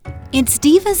It's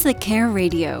Divas That Care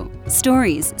Radio.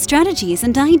 Stories, strategies,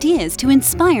 and ideas to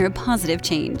inspire positive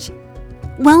change.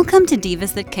 Welcome to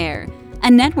Divas That Care,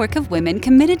 a network of women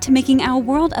committed to making our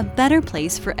world a better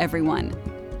place for everyone.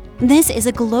 This is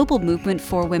a global movement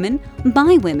for women,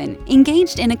 by women,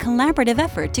 engaged in a collaborative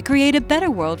effort to create a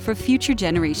better world for future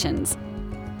generations.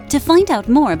 To find out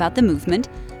more about the movement,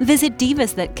 visit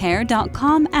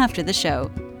divasthatcare.com after the show.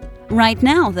 Right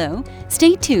now, though,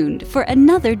 stay tuned for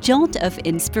another jolt of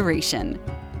inspiration.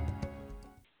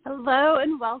 Hello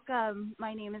and welcome.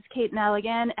 My name is Kate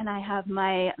Nelligan, and I have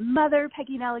my mother,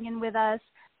 Peggy Nelligan, with us.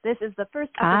 This is the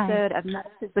first episode of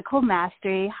Metaphysical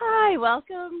Mastery. Hi,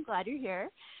 welcome. Glad you're here.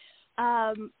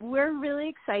 We're really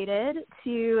excited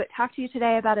to talk to you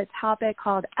today about a topic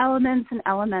called elements and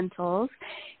elementals.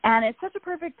 And it's such a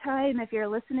perfect time if you're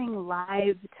listening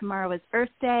live. Tomorrow is Earth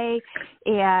Day,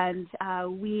 and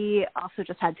we also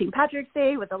just had St. Patrick's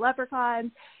Day with the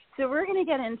leprechauns. So we're going to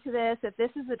get into this. If this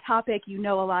is a topic you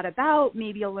know a lot about,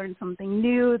 maybe you'll learn something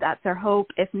new. That's our hope.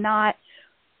 If not,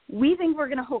 we think we're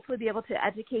going to hopefully be able to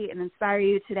educate and inspire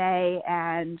you today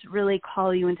and really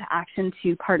call you into action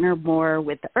to partner more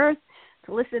with the earth,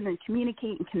 to listen and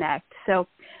communicate and connect. So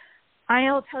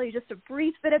I'll tell you just a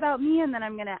brief bit about me, and then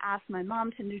I'm going to ask my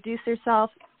mom to introduce herself.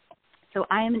 So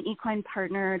I am an equine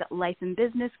partnered life and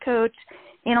business coach,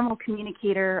 animal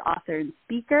communicator, author, and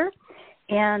speaker.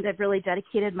 And I've really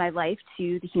dedicated my life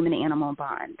to the human-animal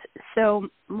bond. So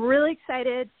I'm really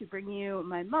excited to bring you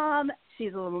my mom.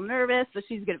 She's a little nervous, but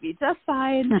she's going to be just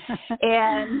fine.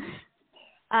 And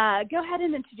go ahead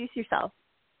and introduce yourself.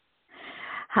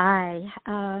 Hi,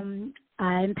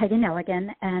 I'm Peggy Nelligan,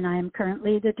 and I'm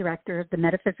currently the director of the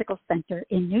Metaphysical Center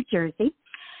in New Jersey.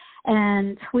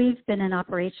 And we've been in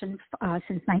operation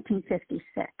since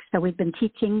 1956. So we've been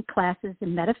teaching classes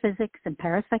in metaphysics and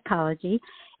parapsychology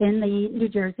in the New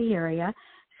Jersey area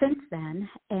since then.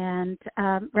 And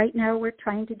right now we're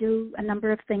trying to do a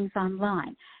number of things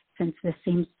online, since this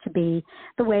seems to be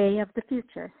the way of the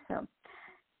future. So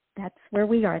that's where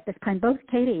we are at this point. Both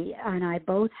Katie and I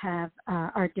both have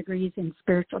our degrees in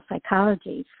spiritual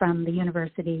psychology from the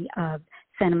University of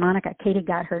Santa Monica. Katie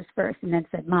got hers first and then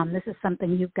said, Mom, this is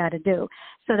something you've got to do.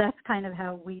 So that's kind of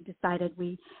how we decided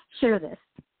we share this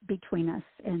between us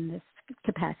in this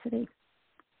capacity.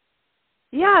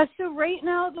 Yeah, so right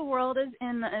now the world is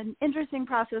in an interesting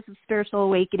process of spiritual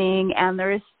awakening, and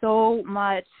there is so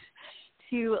much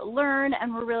to learn,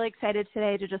 and we're really excited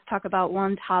today to just talk about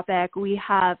one topic. We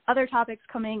have other topics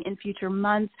coming in future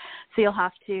months, so you'll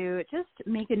have to just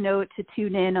make a note to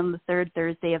tune in on the third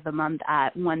Thursday of the month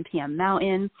at 1 p.m.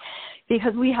 Mountain,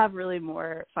 because we have really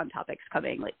more fun topics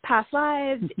coming, like past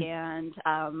lives, and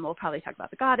we'll probably talk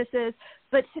about the goddesses.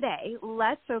 But today,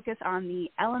 let's focus on the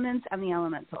elements and the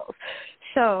elementals.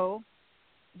 So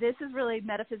this is really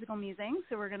metaphysical musing,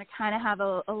 so we're going to kind of have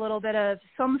a little bit of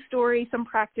some story, some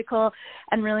practical,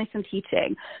 and really some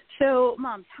teaching. So,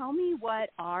 Mom, tell me, what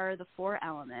are the four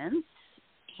elements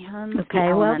and the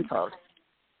elementals?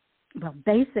 Well,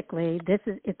 basically,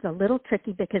 it's a little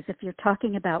tricky, because if you're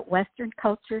talking about Western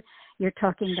culture, you're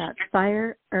talking about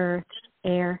fire, earth,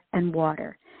 air, and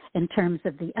water in terms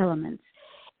of the elements.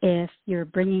 If you're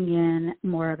bringing in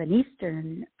more of an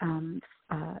Eastern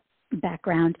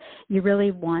background, you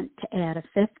really want to add a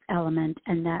fifth element,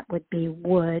 and that would be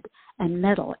wood and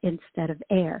metal instead of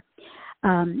air.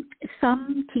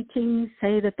 Some teachings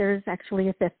say that there's actually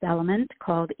a fifth element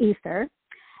called ether,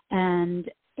 and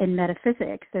in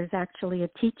metaphysics there's actually a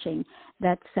teaching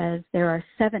that says there are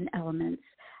 7 elements,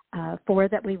 4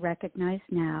 that we recognize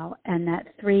now, and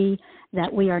that 3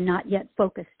 that we are not yet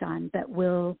focused on, but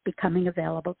will be coming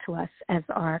available to us as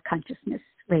our consciousness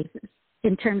raises.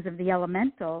 In terms of the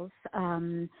elementals,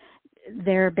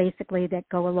 they're basically that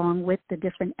go along with the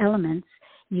different elements.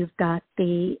 You've got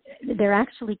they're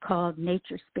actually called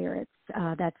nature spirits.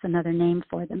 That's another name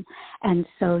for them. And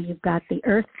so you've got the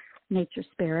earth nature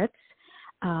spirits,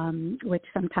 which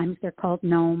sometimes they're called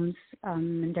gnomes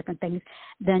and different things.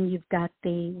 Then you've got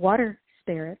the water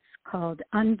spirits called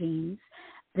undines,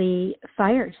 the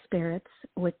fire spirits,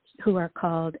 who are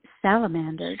called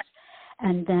salamanders.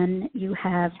 And then you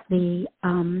have the,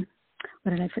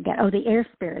 the air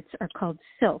spirits are called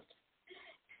sylphs.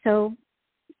 So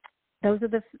those are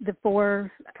the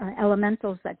 4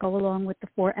 elementals that go along with the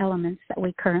 4 elements that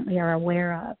we currently are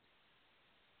aware of.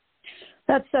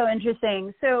 That's so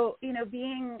interesting. So,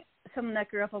 being someone that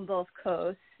grew up on both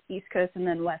coasts, East Coast and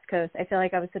then West Coast, I feel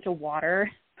like I was such a water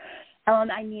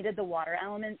element. I needed the water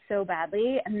element so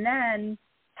badly, and then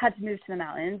had to move to the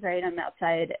mountains, right? I'm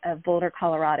outside of Boulder,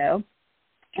 Colorado.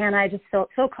 And I just felt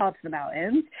so called to the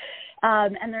mountains.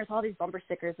 And there's all these bumper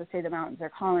stickers that say the mountains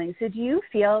are calling. So do you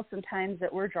feel sometimes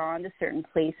that we're drawn to certain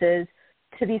places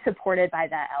to be supported by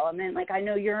that element? Like, I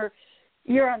know you're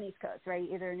on the East Coast, right?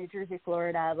 Either New Jersey,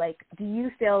 Florida. Like, do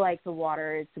you feel like the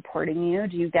water is supporting you?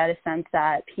 Do you get a sense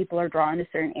that people are drawn to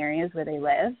certain areas where they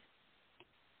live?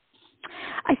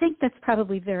 I think that's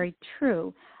probably very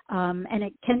true. And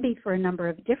it can be for a number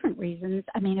of different reasons.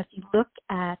 I mean, if you look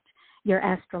at your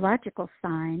astrological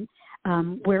sign,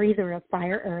 we're either a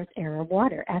fire, earth, air, or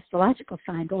water. Astrological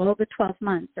signs, all the 12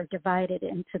 months are divided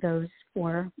into those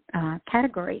 4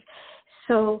 categories.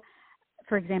 So,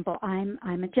 for example, I'm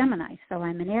a Gemini, so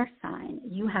I'm an air sign.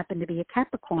 You happen to be a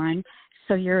Capricorn,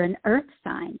 so you're an earth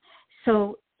sign.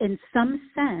 So in some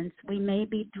sense, we may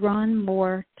be drawn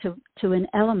more to an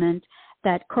element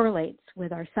that correlates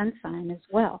with our sun sign as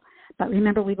well. But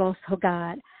remember, we've also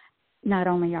got not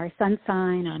only our sun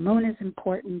sign, our moon is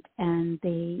important, and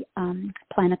the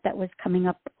planet that was coming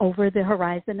up over the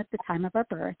horizon at the time of our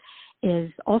birth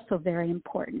is also very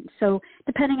important. So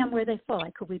depending on where they fall,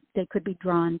 they could be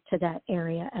drawn to that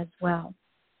area as well.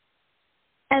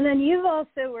 And then you've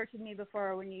also worked with me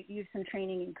before when you use some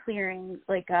training in clearing,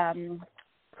 like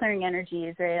clearing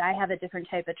energies, right? I have a different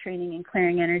type of training in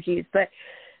clearing energies, but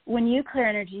when you clear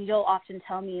energy, you'll often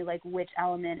tell me like which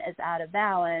element is out of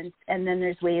balance, and then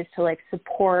there's ways to like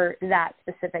support that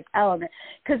specific element,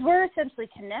 because we're essentially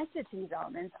connected to these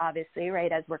elements, obviously,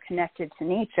 right? As we're connected to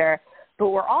nature, but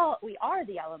we are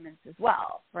the elements as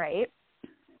well, right?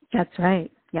 That's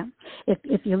right. Yeah.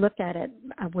 If you look at it,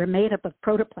 we're made up of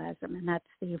protoplasm, and that's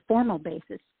the formal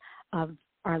basis of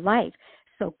our life.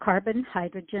 So carbon,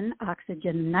 hydrogen,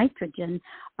 oxygen, nitrogen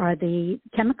are the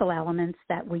chemical elements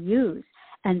that we use,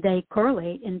 and they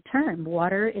correlate in turn.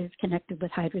 Water is connected with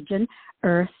hydrogen,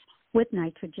 earth with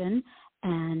nitrogen,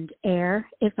 and air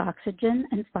is oxygen,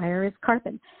 and fire is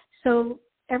carbon. So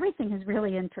everything is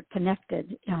really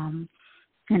interconnected,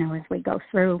 as we go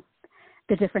through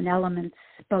the different elements,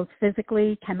 both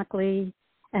physically, chemically,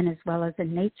 and as well as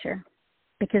in nature.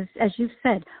 Because as you've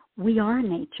said, we are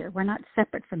nature. We're not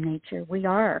separate from nature. We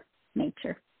are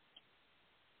nature.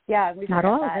 Yeah. Not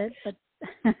all of it, but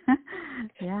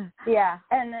yeah. Yeah.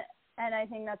 And I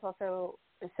think that's also,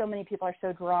 so many people are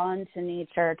so drawn to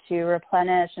nature to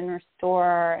replenish and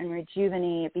restore and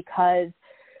rejuvenate because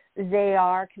they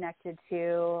are connected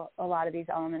to a lot of these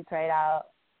elements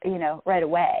right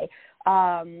away.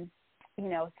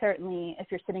 Certainly if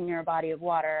you're sitting near a body of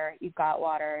water, you've got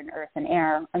water and earth and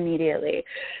air immediately.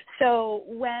 So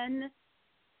when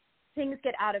things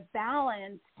get out of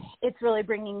balance, it's really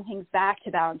bringing things back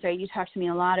to balance, right? You talked to me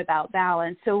a lot about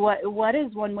balance. So what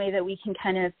is one way that we can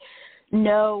kind of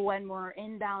know when we're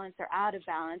in balance or out of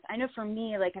balance? I know for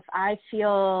me, like if I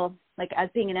feel like, as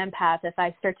being an empath, if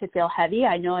I start to feel heavy,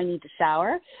 I know I need to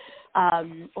shower.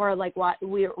 Or like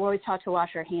we always talk to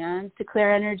wash our hands to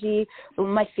clear energy. But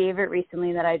my favorite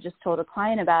recently that I just told a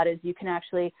client about is you can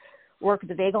actually work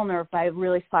the vagal nerve by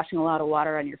really splashing a lot of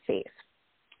water on your face.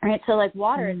 Right. So like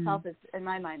water itself is, in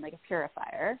my mind, like a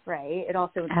purifier, right? It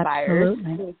also inspires.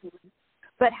 Absolutely.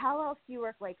 But how else do you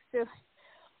work? Like, so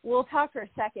we'll talk for a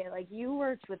second. Like you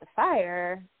worked with the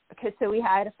fire, because so we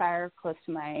had a fire close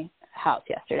to my house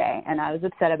yesterday, and I was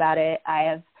upset about it. I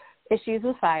have issues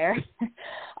with fire.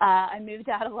 I moved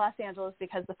out of Los Angeles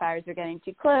because the fires were getting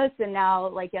too close, and now,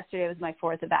 like yesterday, was my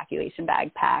 4th evacuation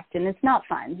bag packed, and it's not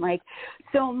fun. Like,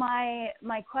 so my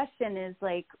question is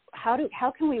like,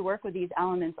 how can we work with these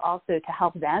elements also to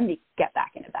help them get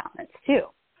back into balance too?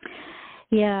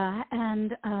 Yeah,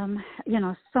 and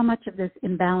so much of this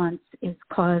imbalance is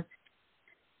caused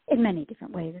in many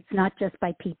different ways. It's not just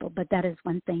by people, but that is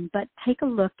one thing. But take a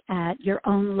look at your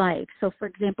own life. So, for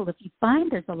example, if you find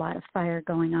there's a lot of fire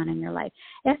going on in your life,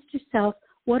 ask yourself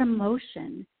what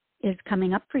emotion is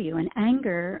coming up for you. And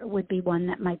anger would be one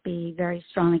that might be very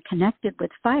strongly connected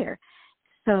with fire.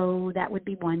 So that would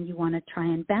be one you want to try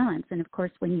and balance. And, of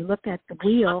course, when you look at the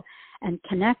wheel and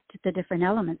connect the different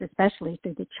elements, especially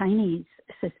through the Chinese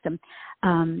system,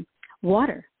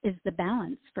 water is the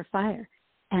balance for fire.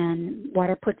 And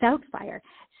water puts out fire.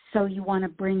 So you want to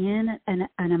bring in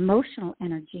an emotional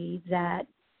energy that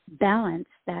balance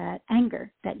that anger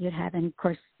that you'd have. And, of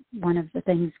course, one of the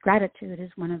things, gratitude is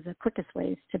one of the quickest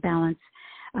ways to balance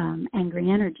angry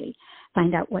energy.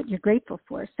 Find out what you're grateful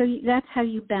for. So that's how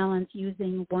you balance,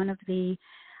 using one of the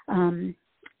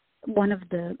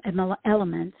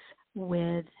elements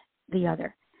with the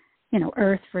other.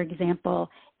 Earth, for example,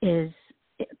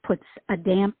 puts a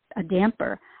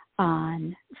damper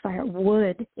on fire.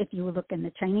 Wood, if you look in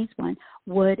the Chinese one,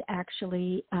 wood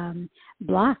actually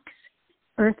blocks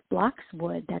earth blocks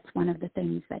wood, that's one of the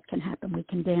things that can happen. We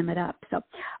can dam it up,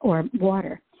 or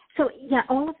water. So, yeah,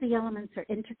 all of the elements are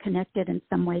interconnected in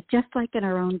some way, just like in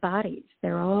our own bodies.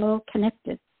 They're all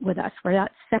connected with us. We're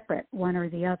not separate, one or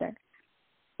the other.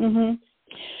 Mhm.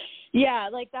 Yeah,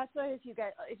 like that's why if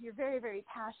you're very, very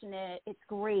passionate, it's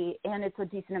great, and it's a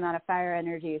decent amount of fire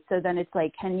energy. So then it's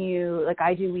like,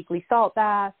 I do weekly salt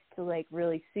baths to like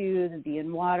really soothe and be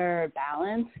in water,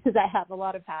 balance, because I have a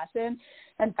lot of passion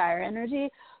and fire energy.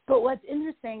 But what's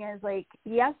interesting is like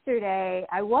yesterday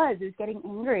I was getting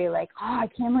angry, like, I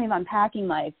can't believe I'm packing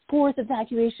my 4th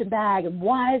evacuation bag, and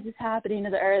why is this happening to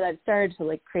the earth? I've started to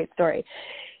like create story.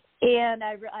 And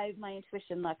my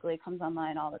intuition luckily comes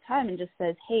online all the time and just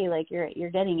says, hey, like you're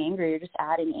getting angry. You're just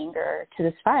adding anger to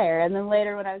this fire. And then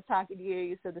later when I was talking to you,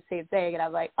 you said the same thing. And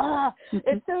I'm like,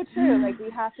 it's so true. Like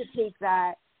we have to take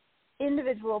that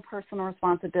individual personal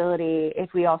responsibility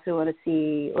if we also want to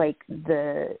see like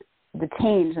the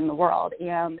change in the world,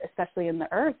 and especially in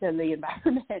the earth and the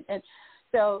environment. And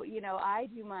so, I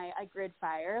grid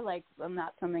fire. Like,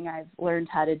 not something I've learned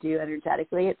how to do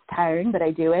energetically. It's tiring, but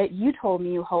I do it. You told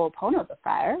me you Ho'opono the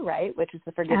fire, right? Which is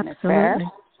the forgiveness prayer.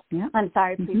 Yeah. I'm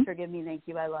sorry. Please forgive me. Thank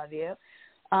you. I love you.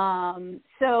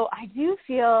 So I do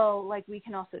feel like we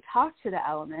can also talk to the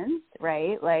elements,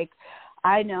 right? Like,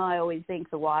 I know I always thank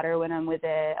the water when I'm with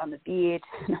it on the beach,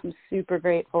 and I'm super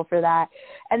grateful for that.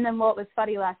 And then what was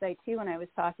funny last night, too, when I was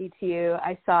talking to you,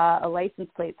 I saw a license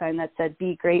plate sign that said,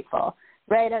 be grateful,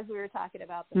 right as we were talking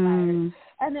about the fires.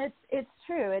 And it's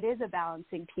true. It is a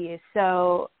balancing piece.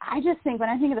 So I just think when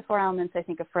I think of the 4 elements, I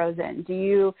think of Frozen.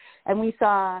 And we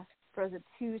saw Frozen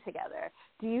 2 together.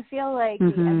 Do you feel like,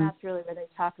 and that's really where they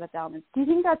talk about the elements, do you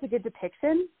think that's a good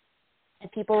depiction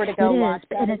if people were to go watch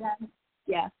that again?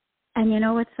 Yeah. And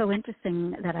what's so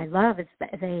interesting that I love is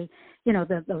that they,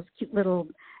 those cute little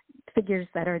figures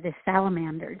that are the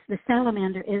salamanders. The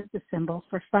salamander is the symbol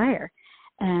for fire.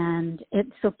 And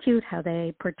it's so cute how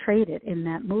they portrayed it in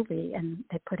that movie and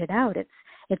they put it out.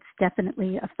 It's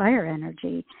definitely a fire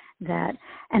energy that,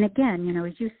 and again,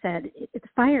 as you said,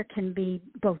 fire can be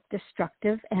both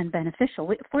destructive and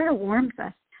beneficial. Fire warms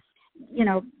us.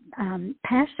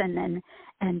 Passion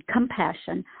and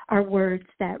compassion are words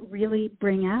that really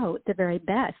bring out the very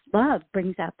best. Love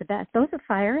brings out the best. Those are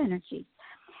fire energies.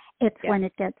 It's when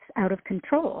it gets out of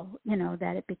control,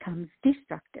 that it becomes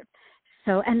destructive.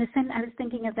 So, and the same, I was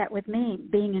thinking of that with me,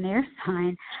 being an air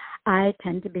sign, I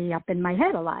tend to be up in my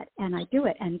head a lot, and I do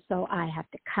it. And so I have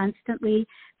to constantly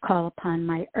call upon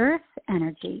my earth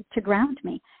energy to ground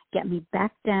me, get me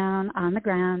back down on the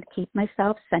ground, keep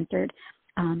myself centered.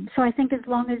 So I think as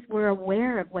long as we're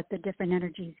aware of what the different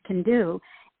energies can do,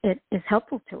 it is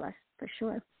helpful to us for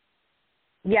sure.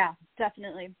 Yeah,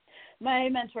 definitely. My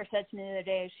mentor said to me the other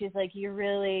day, she's like, you're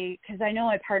really, because I know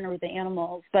I partner with the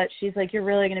animals, but she's like, you're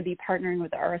really going to be partnering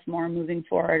with the earth more moving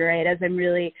forward, right? As I'm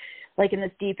really like in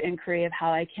this deep inquiry of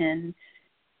how I can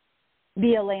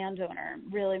be a landowner,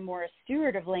 really more a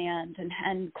steward of land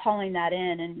and calling that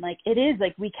in. And like, it is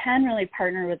like, we can really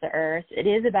partner with the earth. It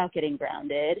is about getting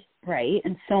grounded, right?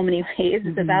 In so many ways.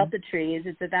 It's about the trees.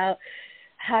 It's about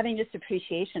having just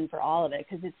appreciation for all of it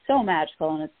because it's so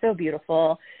magical and it's so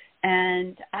beautiful.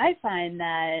 And I find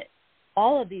that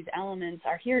all of these elements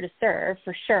are here to serve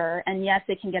for sure. And yes,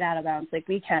 they can get out of bounds like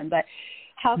we can, but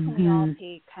how can we all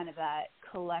take kind of that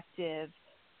collective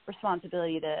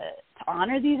responsibility to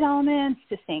honor these elements,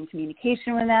 to stay in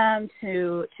communication with them,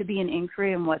 to be in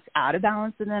inquiry in what's out of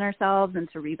balance within ourselves and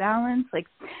to rebalance? Like,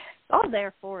 it's all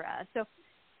there for us. So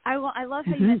I love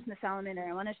how you mentioned the salamander.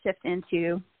 I want to shift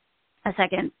into a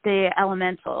second the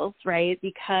elementals, right?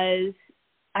 Because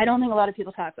I don't think a lot of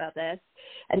people talk about this,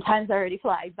 and time's already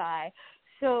flying by.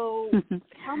 So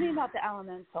tell me about the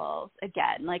elementals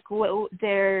again. Like,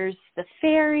 there's the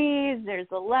fairies, there's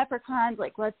the leprechauns.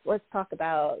 Like, let's talk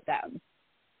about them.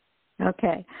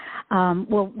 Okay.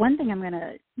 Well, one thing I'm going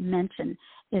to mention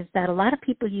is that a lot of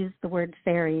people use the word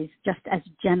fairies just as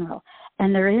general,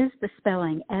 and there is the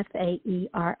spelling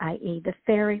F-A-E-R-I-E. The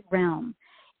fairy realm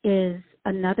is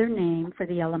another name for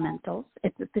the elementals.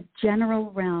 It's the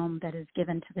general realm that is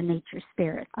given to the nature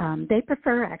spirits. They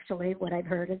prefer, actually, what I've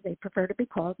heard is they prefer to be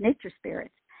called nature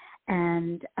spirits.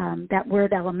 And that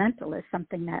word elemental is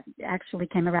something that actually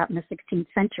came about in the 16th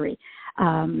century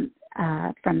from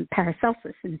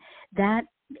Paracelsus. And that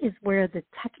is where the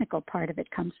technical part of it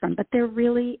comes from. But they're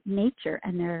really nature,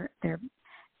 and they're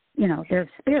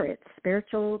spirits,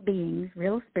 spiritual beings,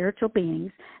 real spiritual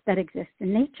beings that exist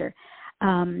in nature.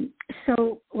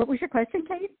 So what was your question,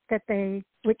 Kate? Let's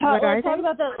talk about,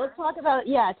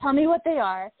 tell me what they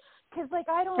are. because like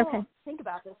I don't think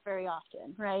about this very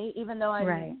often, right? Even though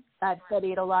I've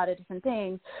studied a lot of different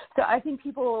things, so I think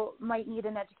people might need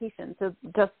an education. So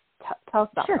just tell us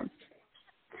about them.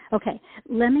 Okay,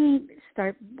 let me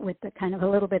start with the kind of a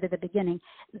little bit of the beginning.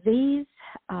 These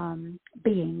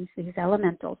beings, these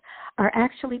elementals, are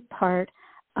actually part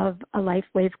of a life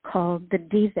wave called the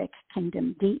Devic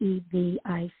Kingdom,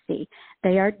 D-E-V-I-C.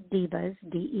 They are divas,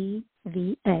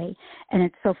 D-E-V-A, and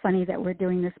it's so funny that we're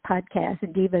doing this podcast,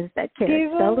 Divas That Care,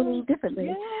 spelled a little differently.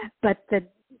 Yeah. But the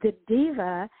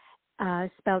diva,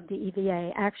 spelled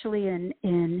D-E-V-A, actually in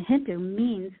Hindu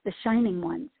means the shining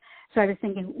ones. So I was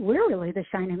thinking, we're really the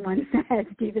shining ones as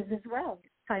divas as well.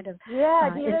 It's kind of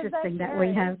interesting that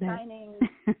we have that.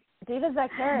 Divas That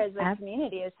Care as a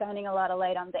community is shining a lot of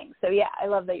light on things. So, yeah, I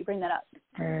love that you bring that up.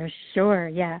 For sure,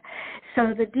 yeah.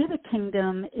 So the Diva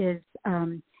Kingdom is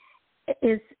a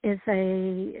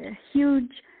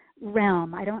huge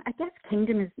realm. I guess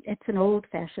kingdom it's an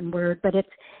old-fashioned word, but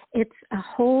it's a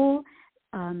whole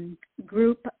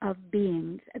group of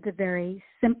beings. The very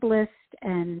simplest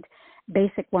and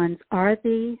basic ones are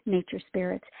the nature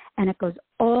spirits, and it goes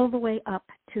all the way up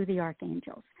to the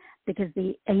archangels, because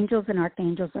the angels and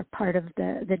archangels are part of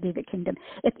the Diva Kingdom.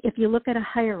 If you look at a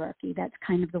hierarchy, that's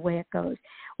kind of the way it goes.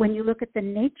 When you look at the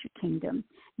nature kingdom,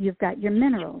 you've got your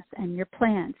minerals and your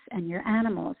plants and your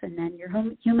animals, and then your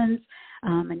humans.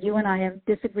 And you and I have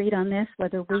disagreed on this,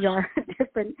 whether we are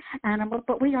different animals,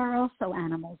 but we are also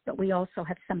animals, but we also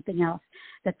have something else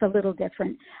that's a little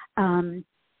different.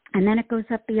 And then it goes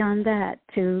up beyond that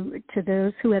to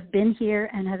those who have been here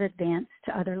and have advanced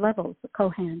to other levels, the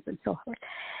Kohans and so forth.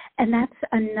 And that's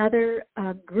another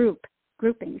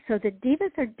grouping. So the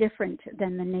divas are different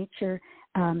than the nature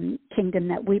kingdom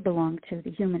that we belong to,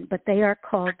 the human, but they are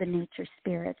called the nature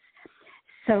spirits.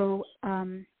 So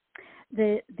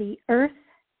the earth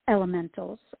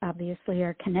elementals obviously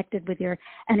are connected with your,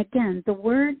 and again, the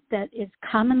word that is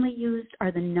commonly used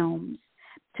are the gnomes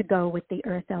to go with the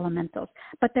earth elementals.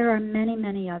 But there are many,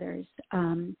 many others,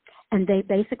 and they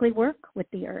basically work with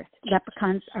the earth.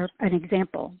 Leprechauns are an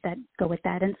example that go with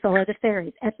that, and so are the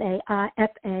fairies, F-A-I-R-I-E,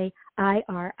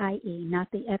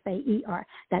 not the F-A-E-R.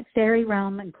 That fairy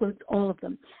realm includes all of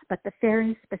them, but the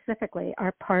fairies specifically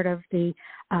are part of the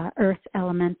earth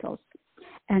elementals.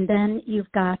 And then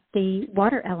you've got the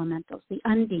water elementals, the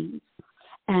undines,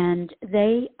 and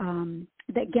they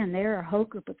again, they're a whole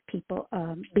group of people,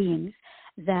 beings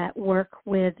that work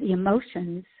with the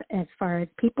emotions as far as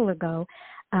people go.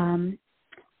 And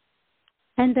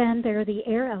then there are the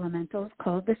air elementals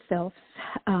called the sylphs,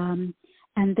 and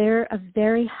they're a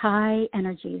very high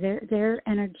energy. Their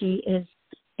energy is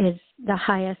the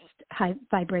highest high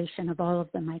vibration of all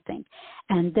of them, I think.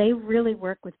 And they really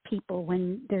work with people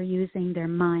when they're using their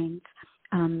minds,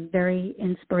 very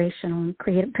inspirational and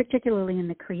creative, particularly in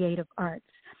the creative arts.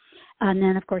 And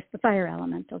then, of course, the fire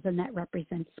elementals, and that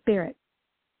represents spirit.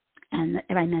 And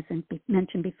as I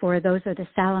mentioned before, those are the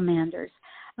salamanders.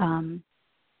 And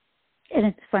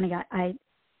it's funny,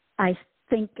 I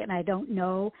think, and I don't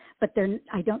know, but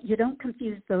you don't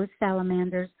confuse those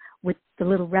salamanders with the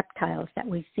little reptiles that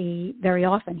we see very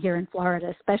often here in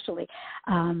Florida, especially.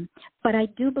 But I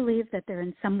do believe that they're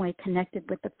in some way connected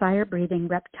with the fire-breathing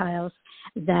reptiles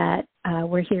that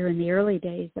were here in the early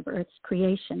days of Earth's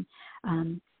creation.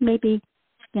 Maybe,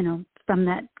 from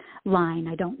that line,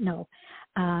 I don't know.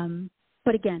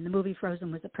 But again, the movie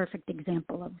Frozen was a perfect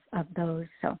example of those.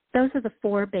 So those are the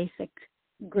four basic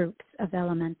groups of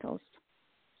elementals.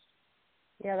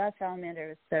 Yeah, that salamander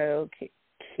was so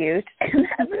cute in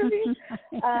that movie.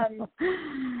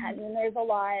 I mean, there's a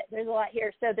lot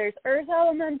here. So there's earth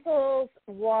elementals,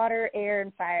 water, air,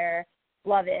 and fire.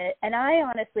 Love it. And I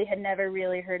honestly had never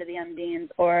really heard of the undines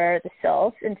or the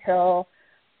sylphs until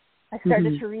I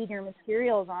started to read your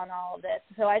materials on all of this.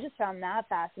 So I just found that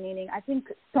fascinating. I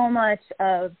think so much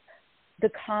of the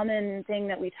common thing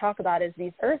that we talk about is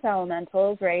these earth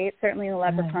elementals, right? Certainly the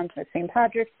leprechauns for St.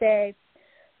 Patrick's Day.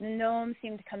 The gnomes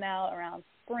seem to come out around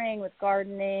spring with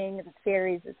gardening, the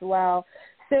fairies as well.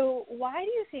 So why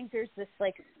do you think there's this,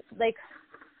 like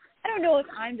I don't know if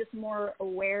I'm just more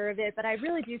aware of it, but I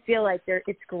really do feel like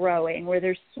it's growing, where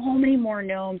there's so many more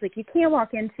gnomes. Like you can't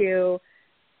walk into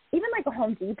even like a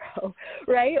Home Depot,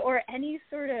 right, or any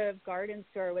sort of garden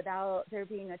store without there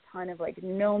being a ton of like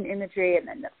gnome imagery, and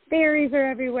then the fairies are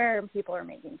everywhere, and people are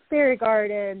making fairy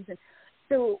gardens. And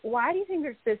so why do you think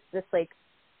there's this like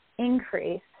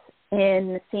increase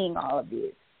in seeing all of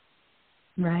these?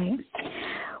 Right.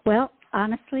 Well,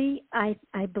 Honestly, I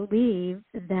believe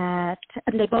that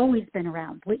they've always been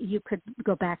around. You could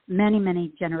go back many,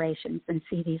 many generations and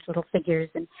see these little figures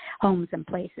in homes and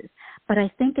places. But I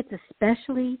think it's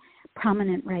especially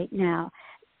prominent right now.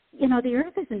 You know, the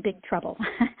earth is in big trouble.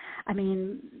 I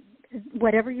mean,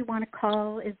 whatever you want to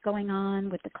call is going on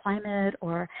with the climate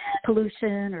or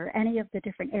pollution or any of the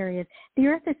different areas, the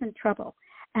earth is in trouble.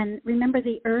 And remember,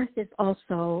 the earth is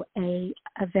also a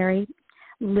very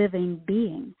living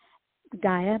being.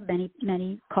 Gaia,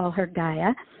 many call her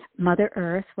Gaia, Mother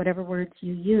Earth, whatever words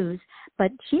you use,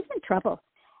 but she's in trouble.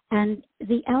 And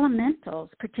the elementals,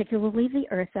 particularly the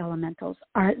earth elementals,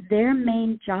 their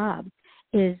main job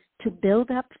is to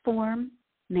build up form,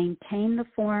 maintain the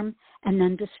form, and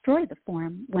then destroy the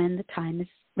form when the time is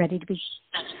ready to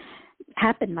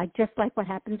happen, just like what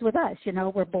happens with us. You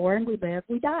know, we're born, we live,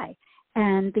 we die.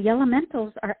 And the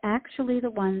elementals are actually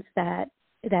the ones that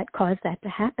cause that to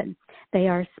happen. They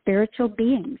are spiritual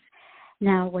beings.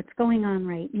 Now, what's going on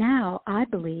right now, I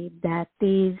believe that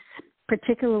these,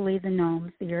 particularly the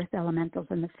gnomes, the earth elementals,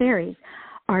 and the fairies,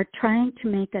 are trying to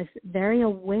make us very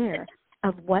aware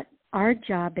of what our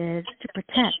job is to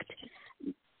protect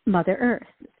Mother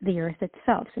Earth, the earth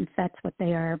itself, since that's what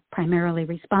they are primarily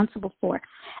responsible for.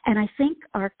 And I think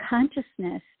our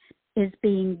consciousness is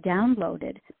being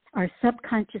downloaded. Our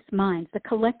subconscious mind, the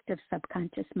collective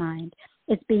subconscious mind,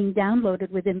 is being downloaded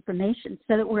with information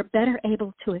so that we're better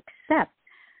able to accept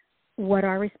what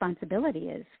our responsibility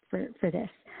is for this.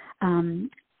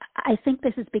 I think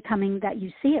this is becoming, that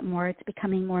you see it more, it's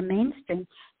becoming more mainstream,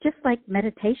 just like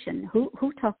meditation.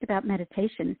 Who talked about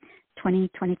meditation 20,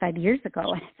 25 years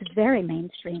ago? And it's very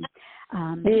mainstream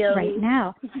right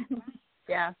now.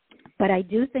 Yeah. But I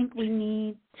do think we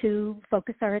need to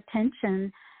focus our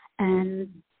attention, and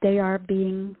they are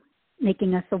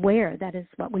making us aware that is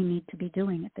what we need to be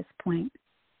doing at this point.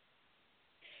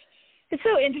 It's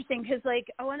so interesting because,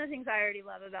 one of the things I already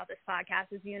love about this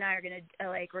podcast is you and I are going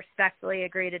to, respectfully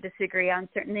agree to disagree on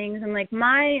certain things. And,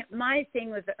 my thing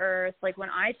with the earth, when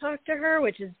I talk to her,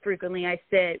 which is frequently I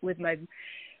sit with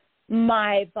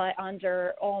my butt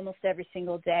under almost every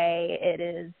single day, it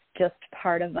is just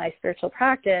part of my spiritual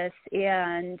practice.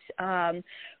 And,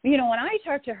 when I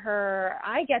talk to her,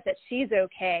 I get that she's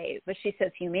okay, but she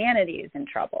says humanity is in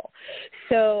trouble.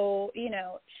 So,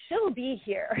 she'll be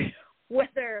here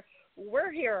whether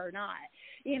we're here or not,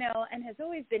 and has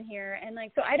always been here. And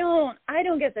so I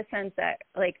don't get the sense that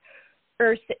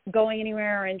Earth going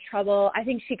anywhere or in trouble. I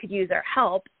think she could use our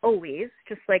help always,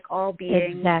 just like all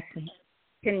beings. Exactly.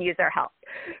 Can use our help.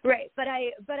 Right. But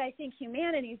I think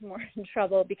humanity's more in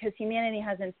trouble because humanity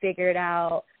hasn't figured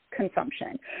out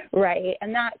consumption. Right.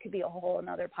 And that could be a whole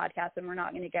another podcast, and we're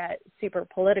not going to get super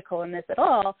political in this at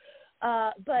all.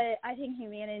 But I think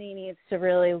humanity needs to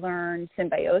really learn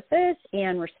symbiosis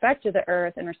and respect to the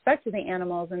earth and respect to the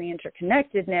animals and the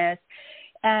interconnectedness.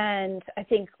 And I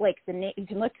think you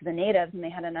can look to the natives, and they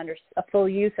had a full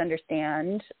use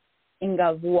understanding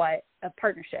of what a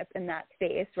partnership in that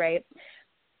space, right?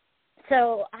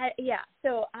 So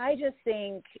I just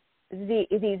think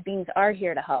these beings are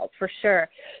here to help for sure.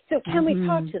 So can we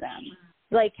talk to them?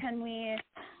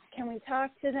 Can we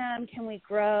talk to them? Can we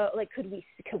grow? Could we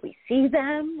see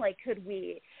them?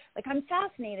 I'm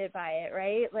fascinated by it,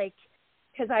 right?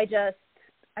 Because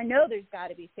I know there's got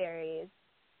to be fairies,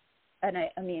 and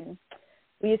I mean,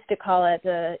 we used to call it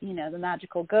the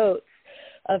magical goats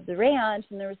of the ranch,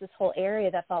 and there was this whole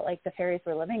area that felt like the fairies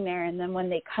were living there. And then when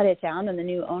they cut it down and the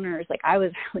new owners, I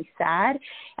was really sad.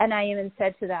 And I even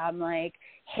said to them,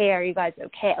 hey, are you guys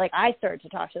okay? I started to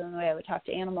talk to them the way I would talk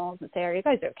to animals and say, are you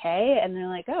guys okay? And they're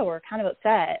like, oh, we're kind of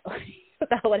upset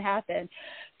about what happened.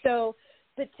 So,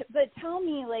 but tell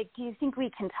me, do you think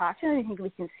we can talk to them? Do you think we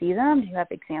can see them? Do you have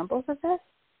examples of this?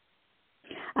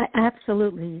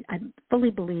 Absolutely. I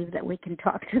fully believe that we can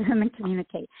talk to them and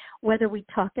communicate, whether we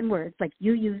talk in words, like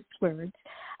you used words,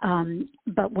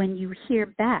 but when you hear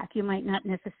back, you might not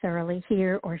necessarily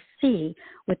hear or see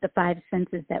with the five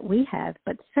senses that we have,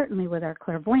 but certainly with our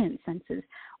clairvoyant senses,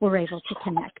 we're able to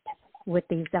connect with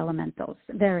these elementals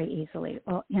very easily,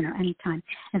 anytime.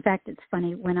 In fact, it's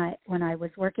funny, when I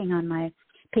was working on my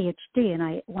PhD,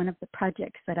 and one of the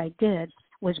projects that I did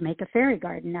was make a fairy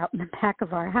garden out in the back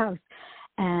of our house.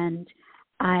 And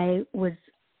I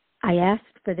asked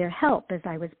for their help as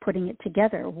I was putting it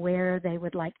together, where they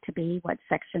would like to be, what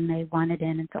section they wanted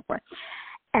in, and so forth.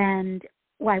 And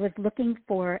I was looking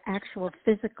for actual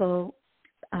physical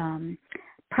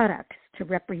products to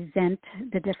represent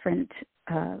the different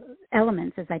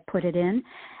elements as I put it in.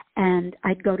 And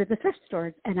I'd go to the thrift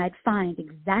stores and I'd find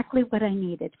exactly what I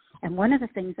needed. And one of the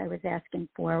things I was asking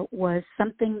for was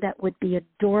something that would be a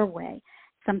doorway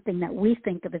something that we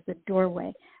think of as a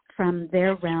doorway from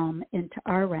their realm into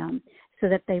our realm, so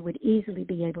that they would easily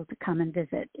be able to come and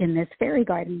visit in this fairy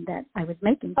garden that I was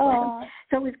making for them.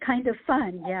 So it was kind of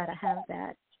fun, to have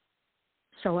that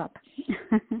show up.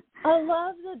 I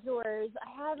love the doors.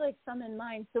 I have like some in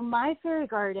mind. So my fairy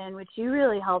garden, which you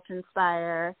really helped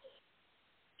inspire,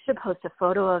 should post a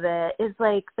photo of it, is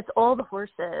like, it's all the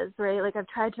horses, right? Like I've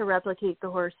tried to replicate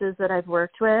the horses that I've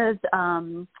worked with.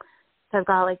 So I've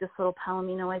got like this little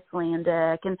Palomino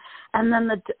Icelandic, and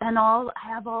then I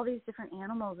have all these different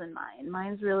animals in mind.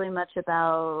 Mine's really much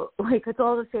about, like, it's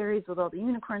all the fairies with all the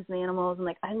unicorns and the animals, and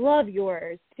like I love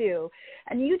yours too.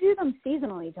 And you do them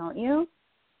seasonally, don't you?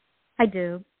 I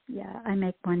do. Yeah, I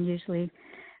make one usually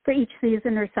for each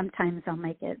season, or sometimes I'll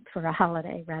make it for a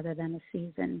holiday rather than a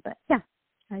season. But yeah,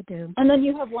 I do. And then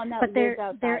you have one that lives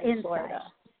outside they're in Florida.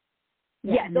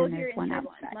 Yeah, those are your inside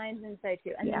ones. Mine's inside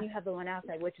too. And then you have the one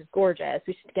outside, which is gorgeous.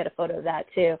 We should get a photo of that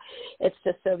too. It's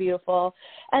just so beautiful.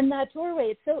 And that doorway,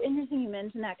 it's so interesting you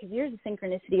mentioned that, because here's the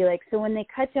synchronicity. Like, so when they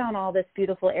cut down all this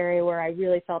beautiful area where I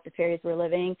really felt the fairies were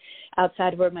living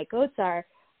outside where my goats are,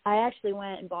 I actually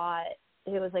went and bought,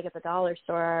 it was like at the dollar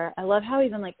store. I love how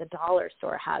even like the dollar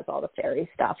store has all the fairy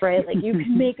stuff, right? Like you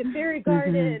can make a fairy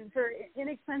garden for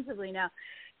inexpensively now.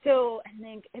 So I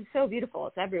think it's so beautiful.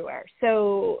 It's everywhere.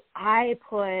 So I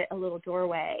put a little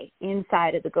doorway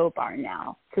inside of the goat barn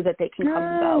now so that they can come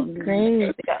and go.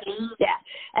 Great. Yeah.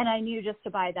 And I knew just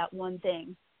to buy that one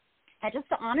thing. And just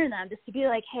to honor them, just to be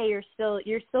like, hey,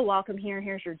 you're still welcome here.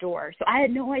 Here's your door. So I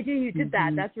had no idea you did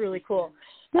that. That's really cool.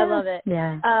 I love it.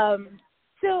 Yeah.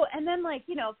 So, and then like,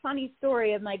 funny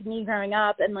story of like me growing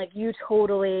up and like you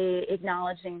totally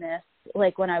acknowledging this,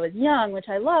 like when I was young, which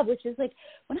I love, which is like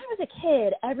when I was a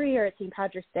kid, every year at St.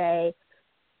 Patrick's Day,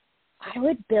 I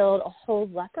would build a whole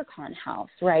leprechaun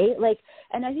house, right? Like,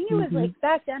 and I think it was like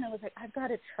back then it was like, I've got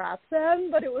to trap them,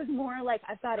 but it was more like,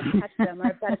 I've got to catch them, or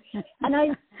I've got to, and I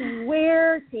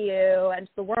swear to you and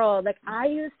to the world, like I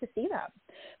used to see them,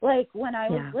 like when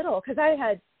I was little, because I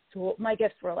had, my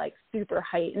gifts were like super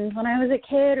heightened when I was a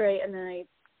kid, right? And then I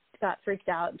got freaked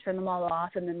out and turned them all off,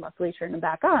 and then luckily turned them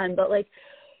back on. But like,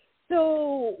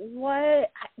 so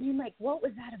what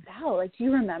was that about? Like, do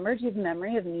you remember? Do you have a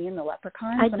memory of me and the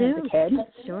leprechauns when I was a kid?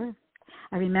 Sure.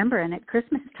 I remember, and at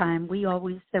Christmas time,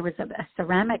 there was a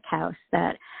ceramic house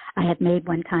that I had made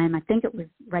one time. I think it was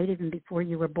right even before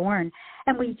you were born,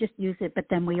 and we just used it, but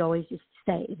then we always used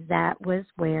to say that was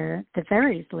where the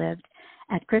fairies lived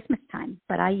at Christmas time,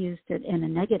 but I used it in a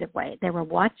negative way. They were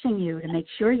watching you to make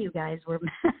sure you guys were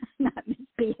not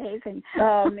misbehaving.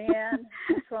 Oh, man.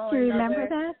 Do you remember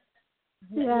that?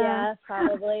 Yeah,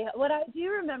 probably. What I do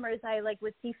remember is I like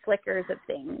would see flickers of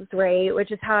things, right?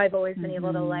 Which is how I've always been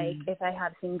able to, like, if I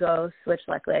have seen ghosts, which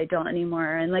luckily I don't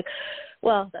anymore. And like,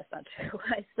 well, that's not true.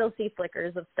 I still see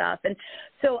flickers of stuff. And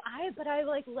so I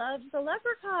like loved the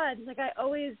leprechauns. Like I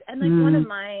always, and like one of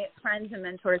my friends and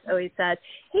mentors always said,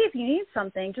 hey, if you need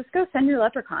something, just go send your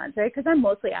leprechauns, right? Because I'm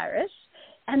mostly Irish.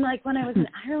 And like when I was in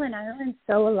Ireland's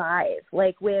so alive,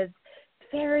 like with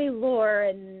fairy lore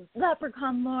and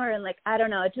leprechaun lore, and like I don't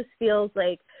know, it just feels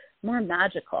like more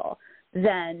magical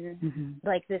than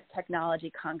like this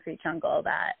technology concrete jungle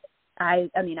that I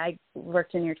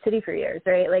worked in New York City for years,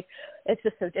 right? Like it's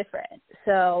just so different.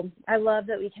 So I love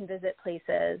that we can visit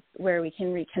places where we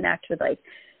can reconnect with like,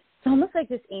 it's almost like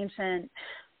this ancient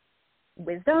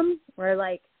wisdom where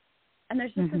like, and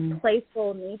there's just this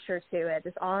playful nature to it,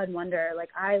 this awe and wonder. Like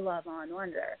I love awe and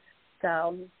wonder.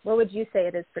 So what would you say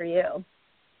it is for you?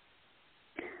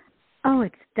 Oh,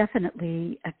 it's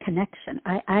definitely a connection.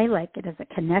 I like it as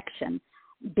a connection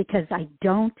because I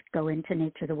don't go into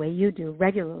nature the way you do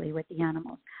regularly with the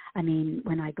animals. I mean,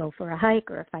 when I go for a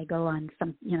hike or if I go on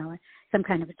some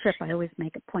kind of a trip, I always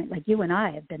make a point. Like you and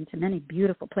I have been to many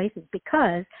beautiful places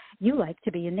because you like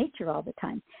to be in nature all the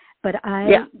time. But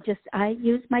I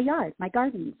use my yard, my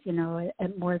gardens,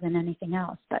 more than anything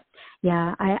else. But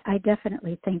yeah, I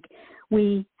definitely think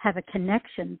we have a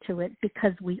connection to it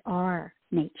because we are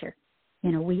nature.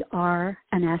 We are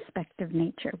an aspect of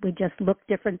nature. We just look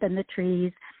different than the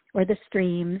trees or the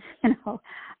streams,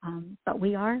 but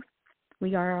we are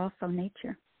also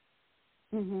nature.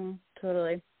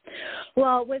 Totally.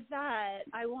 Well, with that,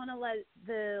 I want to let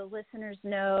the listeners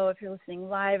know, if you're listening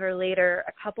live or later,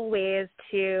 a couple ways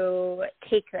to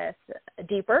take this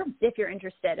deeper if you're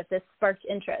interested, if this sparks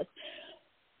interest.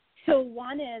 So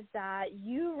one is that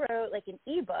you wrote like an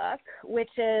ebook, which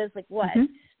is like what?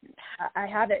 I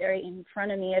have it right in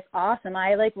front of me. It's awesome.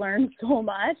 I like learned so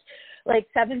much, like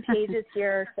 7 pages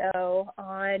here or so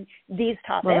on these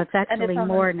topics. Well, it's actually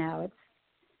more now.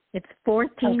 It's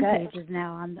 14 Okay. pages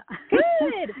now on the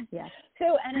Good. Yes.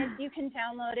 So, and you can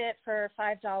download it for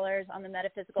 $5 on the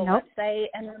Metaphysical Nope. website.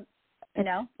 And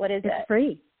what is It's it?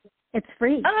 free. It's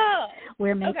free. Oh,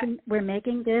 We're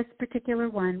making this particular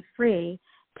one free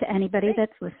to anybody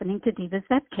that's listening to Divas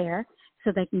That Care,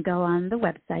 so they can go on the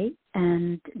website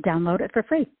and download it for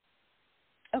free.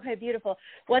 okay, beautiful.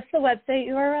 What's the website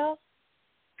URL?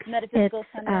 Metaphysical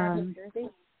Center of New Jersey?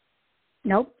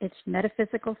 Nope, it's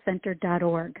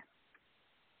metaphysicalcenter.org.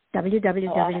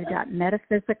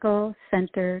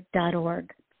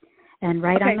 www.metaphysicalcenter.org. And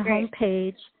right on the home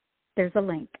page, there's a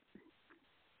link.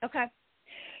 Okay.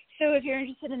 So if you're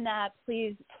interested in that,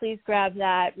 please grab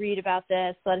that, read about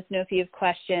this, let us know if you have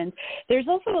questions. There's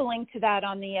also a link to that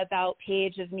on the About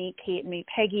page of Meet Kate and Meet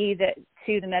Peggy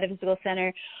to the Metaphysical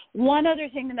Center. One other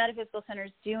thing the Metaphysical Center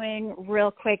is doing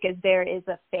real quick is there is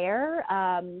a fair,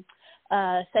 a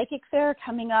psychic fair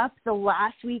coming up the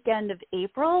last weekend of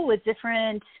April with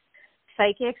different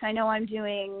psychics. I know I'm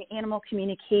doing animal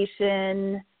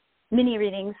communication mini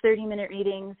readings, 30-minute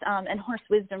readings, and horse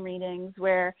wisdom readings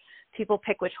where people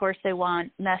pick which horse they want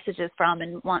messages from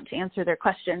and want to answer their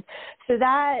questions. So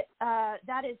that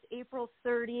is April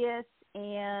 30th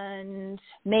and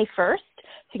May 1st.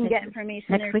 So you can get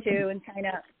information there too and sign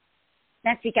up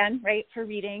next weekend, right, for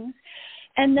readings.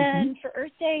 And then for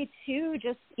Earth Day too,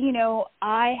 just,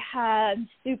 I am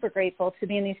super grateful to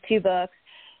be in these two books.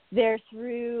 They're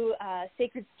through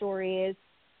Sacred Stories.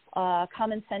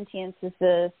 Common Sentience is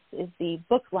the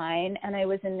book line, and I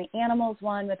was in the animals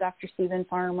one with Dr. Stephen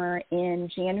Farmer in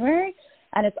January,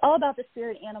 and it's all about the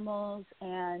spirit animals,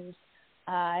 and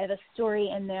I have a story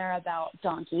in there about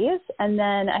donkeys, and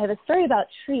then I have a story about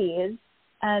trees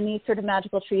and these sort of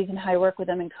magical trees and how I work with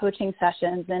them in coaching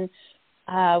sessions and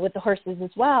with the horses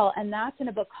as well, and that's in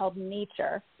a book called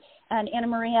Nature. And Anna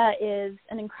Maria is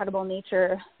an incredible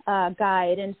nature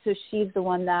guide, and so she's the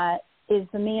one that is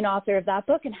the main author of that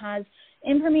book and has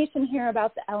information here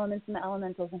about the elements and the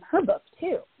elementals in her book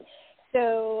too.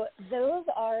 So those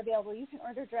are available. You can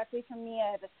order directly from me.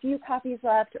 I have a few copies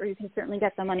left, or you can certainly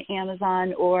get them on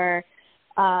Amazon or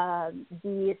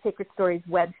the Sacred Stories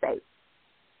website.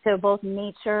 So both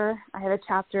Nature, I have a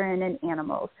chapter in, and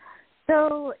Animals.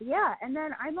 So yeah, and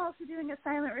then I'm also doing a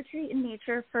silent retreat in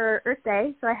nature for Earth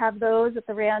Day. So I have those at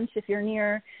the ranch if you're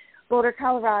near Boulder,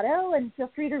 Colorado, and feel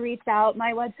free to reach out.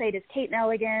 My website is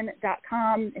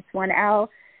kateneligan.com. It's one L,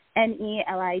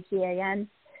 Neligan.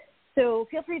 So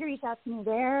feel free to reach out to me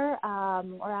there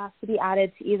or ask to be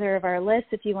added to either of our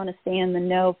lists if you want to stay in the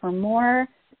know for more.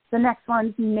 The next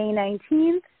one's May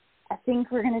 19th. I think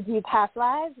we're going to do past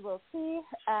lives. We'll see.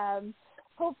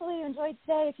 Hopefully you enjoyed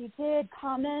today. If you did,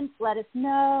 comment, let us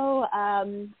know.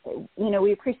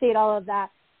 We appreciate all of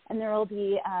that. And there will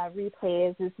be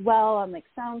replays as well on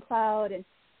SoundCloud and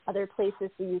other places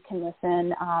so you can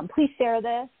listen. Please share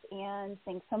this, and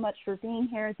thanks so much for being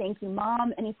here. Thank you,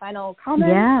 Mom. Any final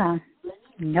comments? Yeah.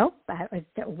 Nope. That was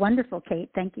wonderful, Kate.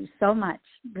 Thank you so much.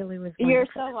 Really was wonderful. You're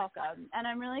so welcome. And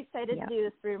I'm really excited to do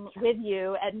this with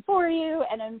you and for you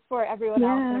and for everyone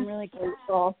else, and I'm really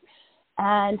grateful.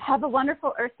 And have a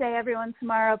wonderful Earth Day, everyone,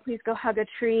 tomorrow. Please go hug a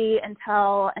tree and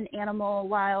tell an animal,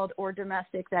 wild or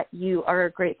domestic, that you are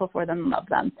grateful for them and love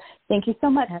them. Thank you so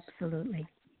much. Absolutely.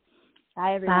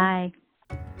 Bye, everyone.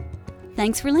 Bye.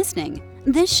 Thanks for listening.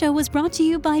 This show was brought to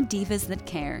you by Divas That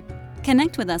Care.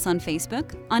 Connect with us on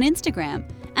Facebook, on Instagram,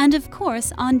 and of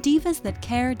course on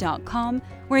divasthatcare.com,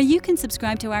 where you can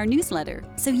subscribe to our newsletter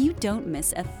so you don't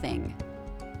miss a thing.